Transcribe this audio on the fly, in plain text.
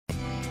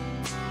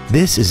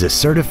This is a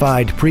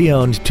certified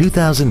pre-owned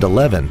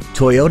 2011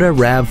 Toyota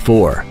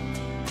RAV4.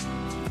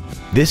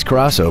 This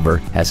crossover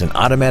has an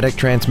automatic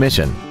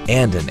transmission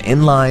and an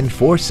inline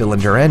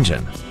 4-cylinder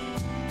engine.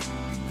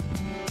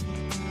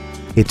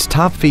 Its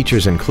top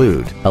features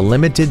include a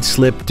limited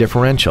slip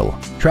differential,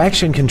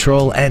 traction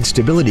control and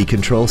stability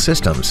control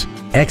systems,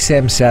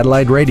 XM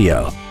satellite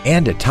radio,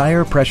 and a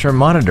tire pressure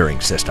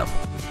monitoring system.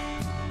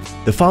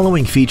 The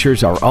following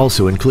features are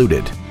also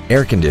included: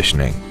 air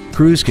conditioning,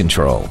 cruise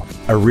control,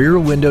 a rear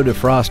window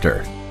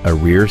defroster, a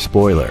rear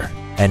spoiler,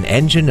 an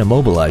engine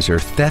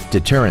immobilizer theft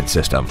deterrent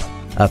system,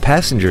 a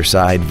passenger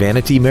side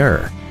vanity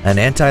mirror, an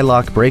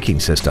anti-lock braking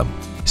system,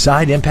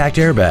 side impact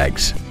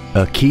airbags,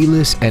 a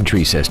keyless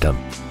entry system,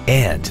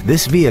 and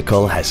this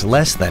vehicle has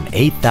less than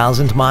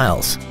 8,000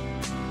 miles.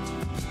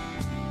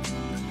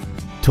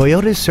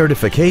 Toyota's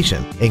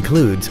certification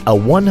includes a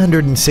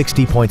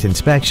 160-point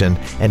inspection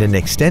and an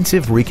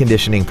extensive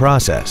reconditioning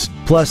process,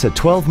 plus a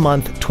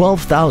 12-month,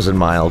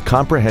 12,000-mile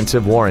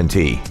comprehensive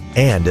warranty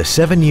and a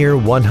 7-year,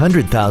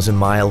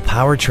 100,000-mile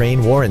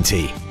powertrain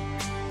warranty.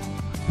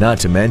 Not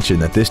to mention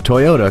that this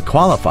Toyota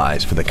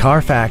qualifies for the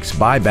Carfax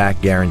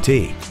buyback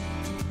guarantee.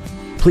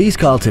 Please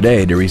call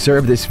today to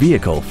reserve this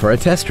vehicle for a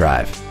test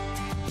drive.